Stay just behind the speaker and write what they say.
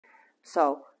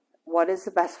So what is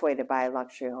the best way to buy a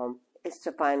luxury home? Is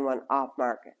to find one off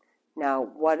market. Now,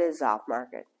 what is off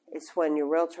market? It's when your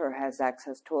realtor has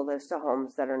access to a list of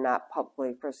homes that are not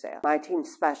publicly for sale. My team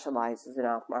specializes in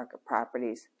off-market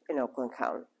properties in Oakland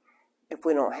County. If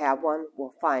we don't have one,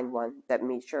 we'll find one that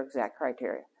meets your exact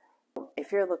criteria.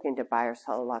 If you're looking to buy or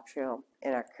sell a luxury home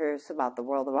and are curious about the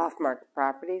world of off-market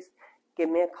properties, give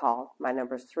me a call. My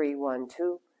number is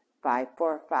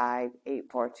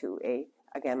 312-545-8428.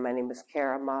 Again, my name is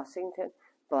Cara Mossington.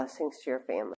 Blessings to your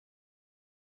family.